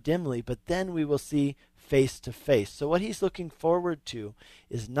mirror dimly, but then we will see face to face. So what he's looking forward to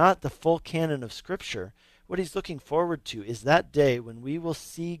is not the full canon of Scripture. What he's looking forward to is that day when we will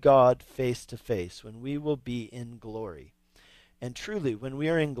see God face to face, when we will be in glory. And truly, when we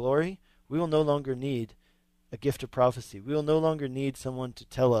are in glory, we will no longer need a gift of prophecy. We will no longer need someone to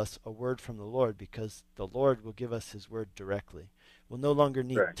tell us a word from the Lord, because the Lord will give us his word directly. We'll no longer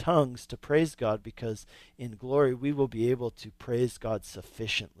need tongues to praise God, because in glory we will be able to praise God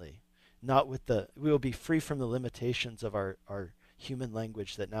sufficiently. We will be free from the limitations of our human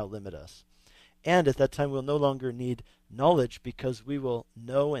language that now limit us. And at that time we'll no longer need knowledge, because we will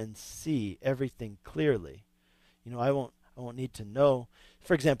know and see everything clearly. I won't need to know.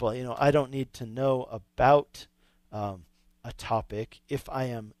 For example, I don't need to know about a topic if I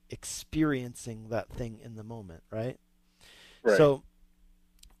am experiencing that thing in the moment, right? So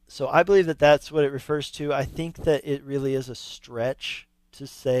I believe that that's what it refers to. I think that it really is a stretch to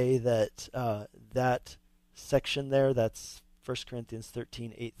say that that section there, that's 1 Corinthians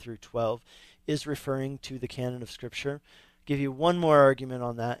 13, 8 through 12, is referring to the canon of Scripture. I'll give you one more argument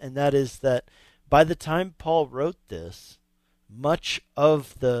on that, and that is that by the time Paul wrote this, much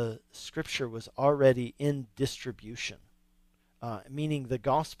of the Scripture was already in distribution, meaning the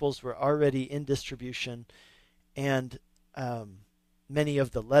Gospels were already in distribution, and many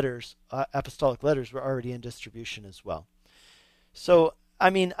of the letters, apostolic letters, were already in distribution as well. So, I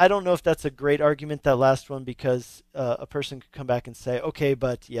don't know if that's a great argument, that last one, because a person could come back and say, okay,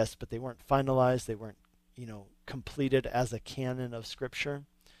 but they weren't finalized, they weren't, completed as a canon of Scripture.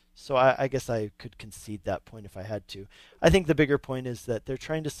 So I guess I could concede that point if I had to. I think the bigger point is that they're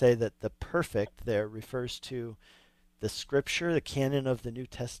trying to say that the perfect there refers to the Scripture, the canon of the New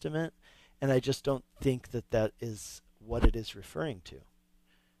Testament, and I just don't think that that is what it is referring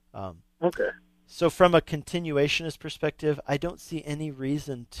to. Okay. So from a continuationist perspective, I don't see any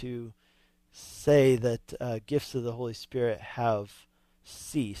reason to say that gifts of the Holy Spirit have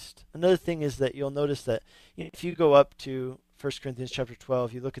ceased. Another thing is that you'll notice that if you go up to 1 Corinthians chapter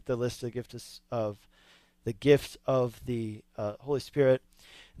 12, you look at the list of the gifts of the Holy Spirit,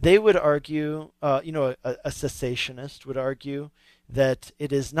 they would argue, a cessationist would argue that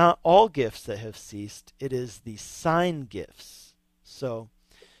it is not all gifts that have ceased, it is the sign gifts. So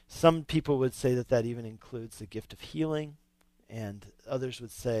some people would say that even includes the gift of healing, and others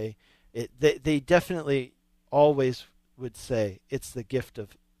would say, they definitely always would say it's the gift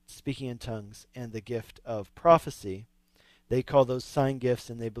of speaking in tongues and the gift of prophecy. They call those sign gifts,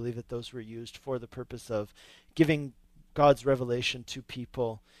 and they believe that those were used for the purpose of giving God's revelation to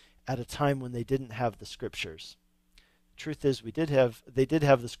people at a time when they didn't have the Scriptures. The truth is, they did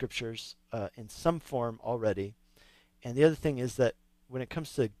have the Scriptures in some form already. And the other thing is that when it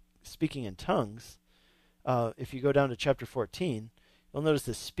comes to speaking in tongues, if you go down to chapter 14, you'll notice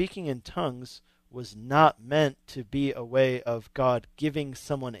that speaking in tongues was not meant to be a way of God giving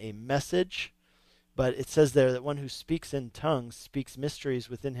someone a message, but it says there that one who speaks in tongues speaks mysteries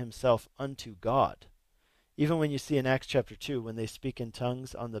within himself unto God. Even when you see in Acts chapter 2, when they speak in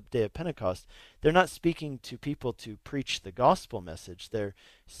tongues on the day of Pentecost, they're not speaking to people to preach the gospel message. They're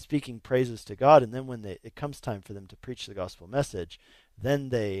speaking praises to God, and then when it comes time for them to preach the gospel message, then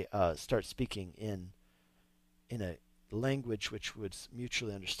they start speaking in a language which was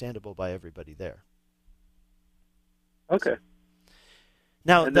mutually understandable by everybody there. Okay.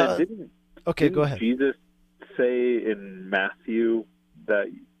 Now, didn't go ahead. Jesus say in Matthew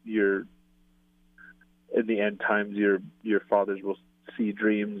that in the end times your fathers will see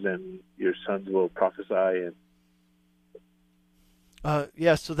dreams and your sons will prophesy?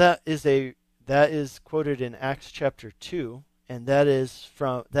 And so that is quoted in Acts chapter 2, and that is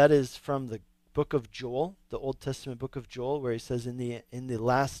from the book of Joel, the Old Testament book of Joel, where he says in the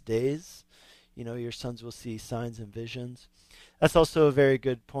last days, your sons will see signs and visions. That's also a very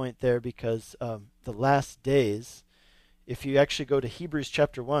good point there, because the last days, if you actually go to Hebrews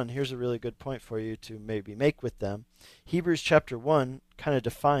chapter 1, here's a really good point for you to maybe make with them. Hebrews chapter 1 kind of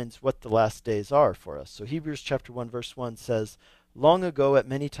defines what the last days are for us. So Hebrews chapter 1 verse 1 says, "Long ago at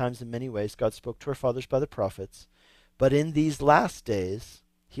many times in many ways God spoke to our fathers by the prophets, but in these last days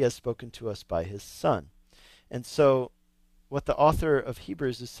he has spoken to us by his Son." And so what the author of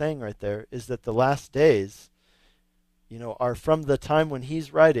Hebrews is saying right there is that the last days, are from the time when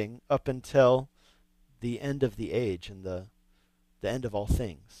he's writing up until the end of the age and the end of all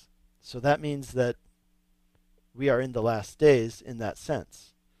things. So that means that we are in the last days in that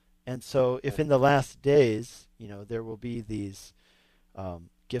sense. And so if in the last days, there will be these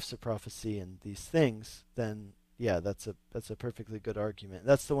gifts of prophecy and these things, then that's a perfectly good argument.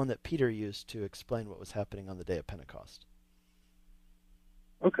 That's the one that Peter used to explain what was happening on the day of Pentecost.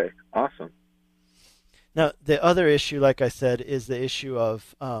 Okay, awesome. Now, the other issue, like I said, is the issue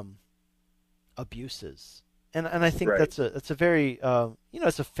of abuses, and I think right. that's a very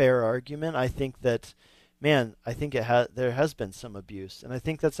it's a fair argument. I think that, I think there has been some abuse, and I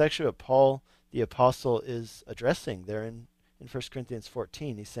think that's actually what Paul the apostle is addressing there in 1 Corinthians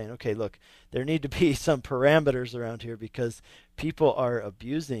 14. He's saying, okay, look, there need to be some parameters around here, because people are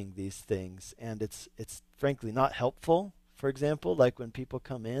abusing these things, and it's frankly not helpful. For example, like when people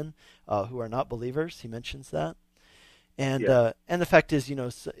come in who are not believers, he mentions that. And the fact is,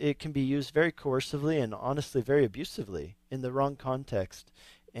 it can be used very coercively and honestly very abusively in the wrong context.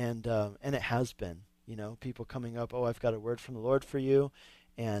 And it has been, people coming up, oh, I've got a word from the Lord for you,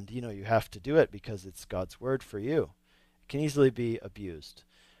 and, you have to do it because it's God's word for you. It can easily be abused.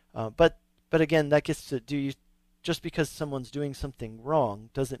 But again, that gets to, just because someone's doing something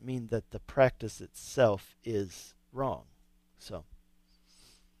wrong doesn't mean that the practice itself is wrong. So.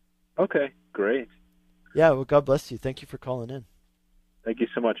 Okay, great. Yeah, well, God bless you. Thank you for calling in. Thank you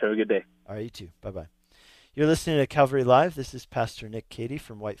so much. Have a good day. All right, you too. Bye-bye. You're listening to Calvary Live. This is Pastor Nick Cady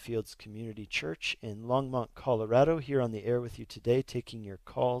from Whitefields Community Church in Longmont, Colorado, here on the air with you today, taking your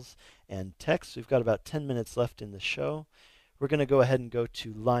calls and texts. We've got about 10 minutes left in the show. We're going to go ahead and go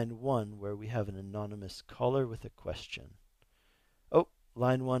to line 1, where we have an anonymous caller with a question. Oh,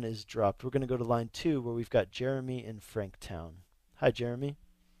 line 1 is dropped. We're going to go to line 2, where we've got Jeremy in Franktown. Hi, Jeremy.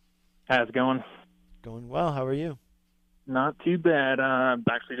 How's it going? Going well. How are you? Not too bad. I've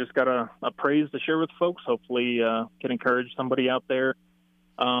actually just got a praise to share with folks. Hopefully can encourage somebody out there.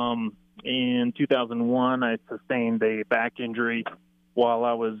 In 2001, I sustained a back injury while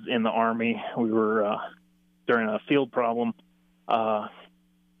I was in the Army. We were during a field problem. I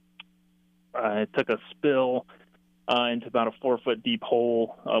took a spill into about a 4-foot deep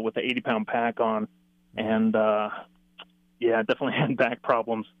hole with an 80-pound pack on. And, definitely had back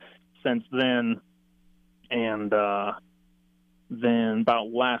problems since then. And then about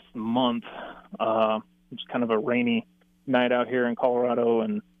last month, it was kind of a rainy night out here in Colorado,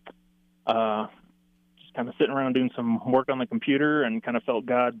 and just kind of sitting around doing some work on the computer, and kind of felt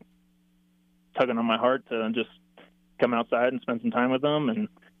God tugging on my heart to just come outside and spend some time with him. And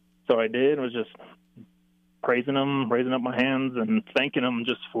so I did. I was just praising him, raising up my hands, and thanking him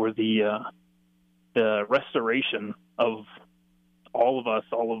just for the restoration of all of us,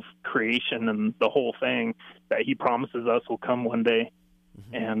 all of creation, and the whole thing that he promises us will come one day.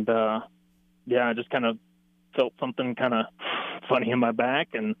 Mm-hmm. And I just kind of felt something kind of funny in my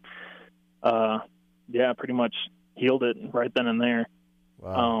back, and pretty much healed it right then and there.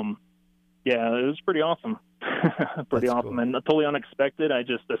 Wow. It was pretty awesome. Pretty That's awesome. Cool. And totally unexpected. I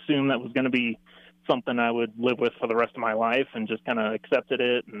just assumed that was going to be something I would live with for the rest of my life, and just kind of accepted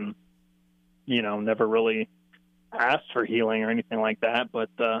it, and never really asked for healing or anything like that. But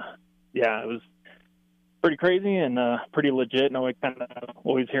it was pretty crazy and pretty legit. And I kind of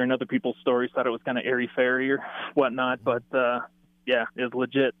always hearing other people's stories, thought it was kind of airy-fairy or whatnot, but it was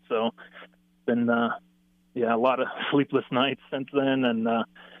legit. So been a lot of sleepless nights since then, and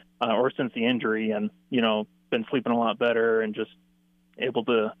or since the injury, and been sleeping a lot better and just able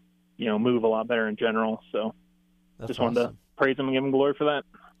to move a lot better in general. So That's just awesome. wanted to praise him and give him glory for that.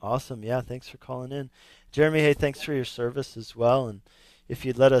 Awesome. Yeah, thanks for calling in. Jeremy, hey, thanks for your service as well. And if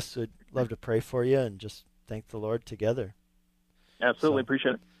you'd let us, we'd love to pray for you and just thank the Lord together. Absolutely.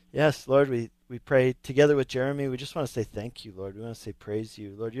 Appreciate it. Yes, Lord, we pray together with Jeremy. We just want to say thank you, Lord. We want to say praise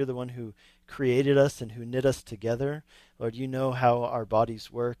you. Lord, you're the one who created us and who knit us together. Lord, you know how our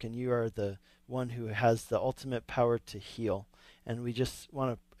bodies work, and you are the one who has the ultimate power to heal. And we just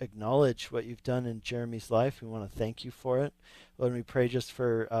want to acknowledge what you've done in Jeremy's life. We want to thank you for it. Lord, we pray just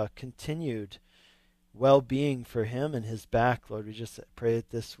for continued well-being for him and his back. Lord, we just pray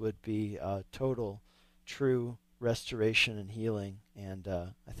that this would be total, true restoration and healing. And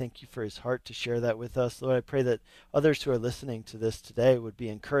I thank you for his heart to share that with us. Lord, I pray that others who are listening to this today would be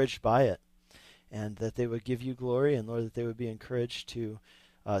encouraged by it, and that they would give you glory, and Lord, that they would be encouraged to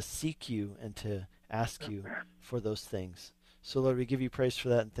seek you and to ask you for those things. So Lord, we give you praise for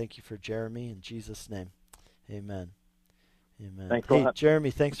that, and thank you for Jeremy in Jesus' name. Amen. Amen. Thanks hey, a lot. Jeremy,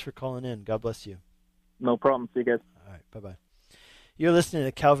 thanks for calling in. God bless you. No problem. See you guys. All right, bye-bye. You're listening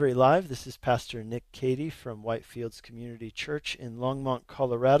to Calvary Live. This is Pastor Nick Cady from Whitefields Community Church in Longmont,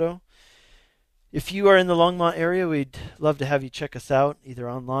 Colorado. If you are in the Longmont area, we'd love to have you check us out, either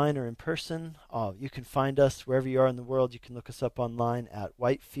online or in person. You can find us wherever you are in the world. You can look us up online at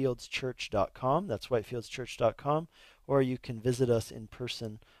whitefieldschurch.com. That's whitefieldschurch.com. Or you can visit us in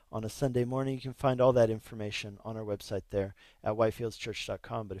person on a Sunday morning. You can find all that information on our website there at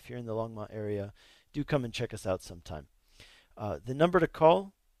whitefieldschurch.com. But if you're in the Longmont area, do come and check us out sometime. The number to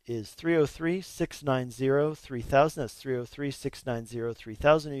call is 303-690-3000. That's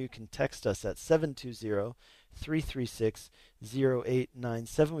 303-690-3000. Or you can text us at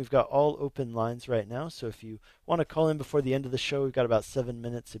 720-336-0897. We've got all open lines right now, so if you want to call in before the end of the show, we've got about 7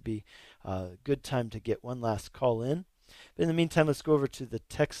 minutes. It'd be a good time to get one last call in. But in the meantime, let's go over to the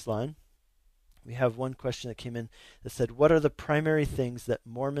text line. We have one question that came in that said, what are the primary things that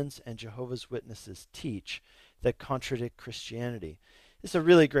Mormons and Jehovah's Witnesses teach that contradict Christianity? This is a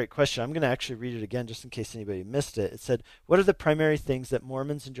really great question. I'm going to actually read it again just in case anybody missed it. It said, what are the primary things that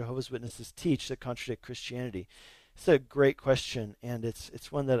Mormons and Jehovah's Witnesses teach that contradict Christianity? It's a great question, and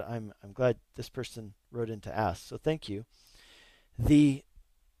it's one that I'm glad this person wrote in to ask. So thank you. The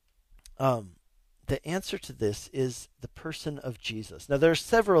answer to this is the person of Jesus. Now, there are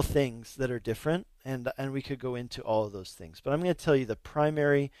several things that are different, and we could go into all of those things. But I'm going to tell you the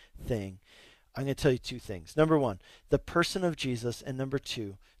primary thing. I'm going to tell you two things. Number one, the person of Jesus, and number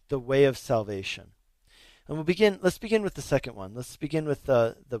two, the way of salvation. And let's begin with the second one. Let's begin with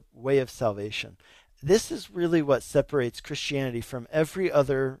the way of salvation. This is really what separates Christianity from every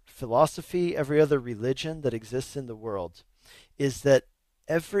other philosophy, every other religion that exists in the world, is that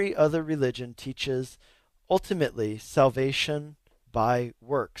every other religion teaches ultimately salvation by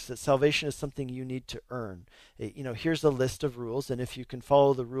works, that salvation is something you need to earn. Here's a list of rules, and if you can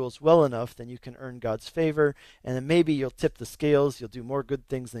follow the rules well enough, then you can earn God's favor, and then maybe you'll tip the scales, you'll do more good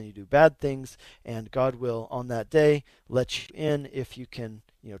things than you do bad things, and God will, on that day, let you in if you can,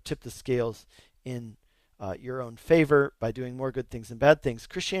 tip the scales in your own favor by doing more good things than bad things.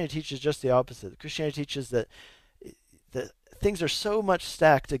 Christianity teaches just the opposite. Christianity teaches that things are so much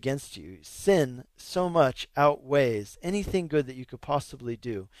stacked against you. Sin so much outweighs anything good that you could possibly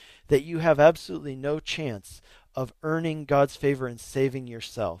do that you have absolutely no chance of earning God's favor and saving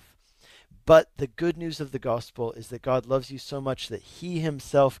yourself. But the good news of the gospel is that God loves you so much that he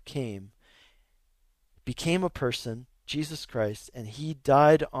himself came, became a person, Jesus Christ, and he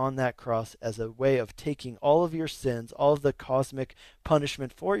died on that cross as a way of taking all of your sins, all of the cosmic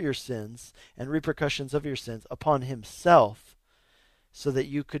punishment for your sins and repercussions of your sins upon himself so that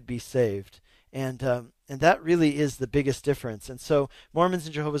you could be saved. And that really is the biggest difference. And so Mormons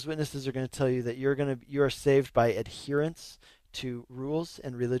and Jehovah's Witnesses are going to tell you that you are saved by adherence to rules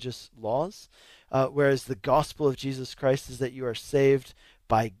and religious laws, whereas the gospel of Jesus Christ is that you are saved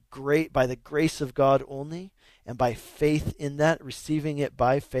by the grace of God only, and by faith in that, receiving it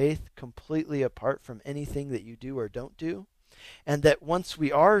by faith, completely apart from anything that you do or don't do. And that once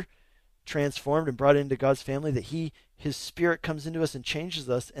we are transformed and brought into God's family, that his Spirit comes into us and changes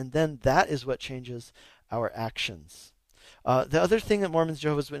us, and then that is what changes our actions. The other thing that Mormons and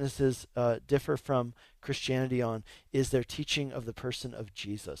Jehovah's Witnesses differ from Christianity on is their teaching of the person of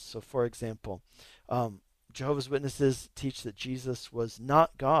Jesus. So, for example, Jehovah's Witnesses teach that Jesus was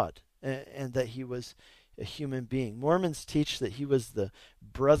not God and that he was a human being. Mormons teach that he was the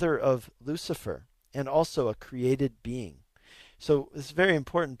brother of Lucifer and also a created being. So it's a very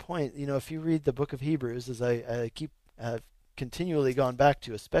important point. If you read the book of Hebrews, as I have continually gone back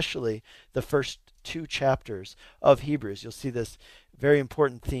to, especially the first 2 chapters of Hebrews, you'll see this very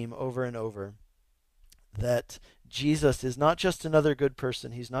important theme over and over, that Jesus is not just another good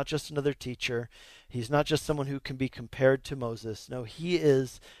person. He's not just another teacher. He's not just someone who can be compared to Moses. No, he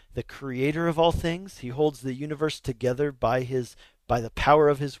is the creator of all things. He holds the universe together by the power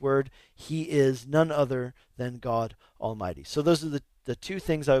of his word. He is none other than God Almighty. So those are the two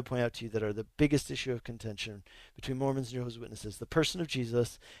things I would point out to you that are the biggest issue of contention between Mormons and Jehovah's Witnesses: the person of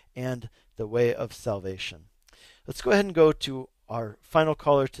Jesus and the way of salvation. Let's go ahead and go to our final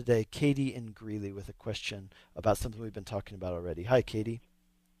caller today, Katie in Greeley, with a question about something we've been talking about already. Hi, Katie.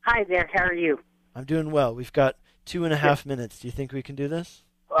 Hi there. How are you? I'm doing well. We've got 2.5 minutes. Do you think we can do this?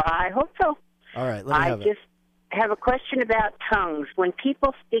 Well, I hope so. All right, let me have it. I just have a question about tongues. When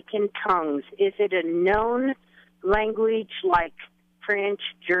people speak in tongues, is it a known language like French,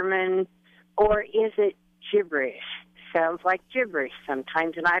 German, or is it gibberish? Sounds like gibberish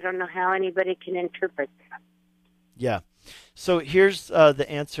sometimes, and I don't know how anybody can interpret that. Yeah. So here's the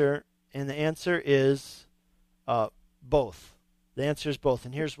answer, and the answer is both. The answer is both,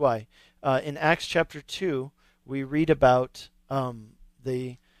 and here's why. In Acts chapter 2, we read about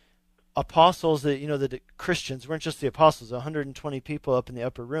the apostles, the Christians weren't just the apostles, 120 people up in the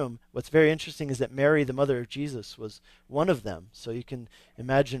upper room. What's very interesting is that Mary, the mother of Jesus, was one of them. So you can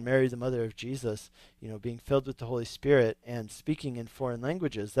imagine Mary, the mother of Jesus, being filled with the Holy Spirit and speaking in foreign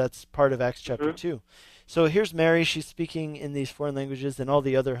languages. That's part of Acts chapter 2. So here's Mary, she's speaking in these foreign languages, and all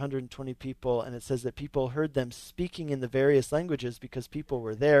the other 120 people, and it says that people heard them speaking in the various languages because people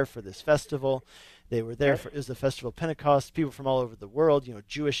were there for this festival. They were there it was the festival of Pentecost, people from all over the world,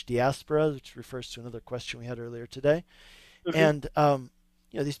 Jewish diaspora, which refers to another question we had earlier today. And,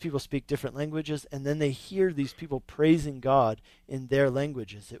 these people speak different languages, and then they hear these people praising God in their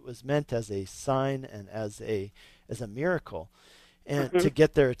languages. It was meant as a sign and as a miracle, and to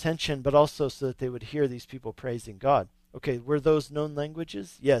get their attention, but also so that they would hear these people praising God. Okay, were those known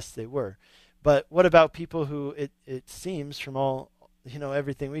languages? Yes, they were. But what about people who it seems from all,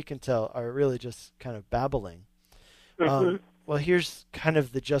 everything we can tell, are really just kind of babbling? Well, here's kind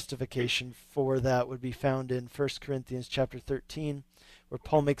of the justification for that would be found in 1 Corinthians chapter 13, where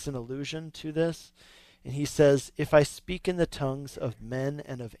Paul makes an allusion to this. And he says, "If I speak in the tongues of men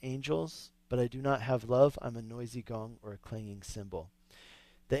and of angels, but I do not have love, I'm a noisy gong or a clanging cymbal."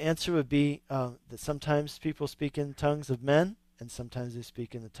 The answer would be that sometimes people speak in tongues of men, and sometimes they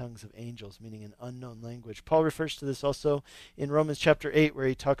speak in the tongues of angels, meaning an unknown language. Paul refers to this also in Romans chapter 8, where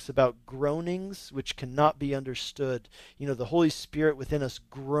he talks about groanings which cannot be understood. The Holy Spirit within us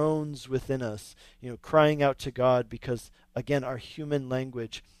groans within us, crying out to God because, again, our human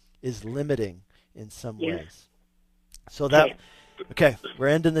language is limiting in some ways. So okay, we're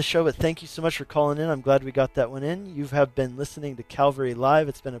ending the show, but thank you so much for calling in. I'm glad we got that one in. You have been listening to Calvary Live.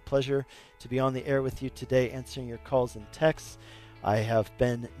 It's been a pleasure to be on the air with you today, answering your calls and texts. I have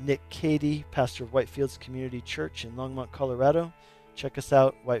been Nick Cady, pastor of Whitefields Community Church in Longmont, Colorado. Check us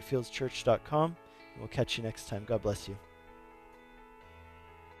out, whitefieldschurch.com. And we'll catch you next time. God bless you.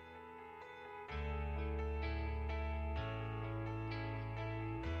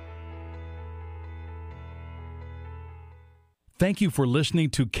 Thank you for listening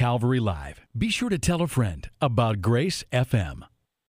to Calvary Live. Be sure to tell a friend about Grace FM.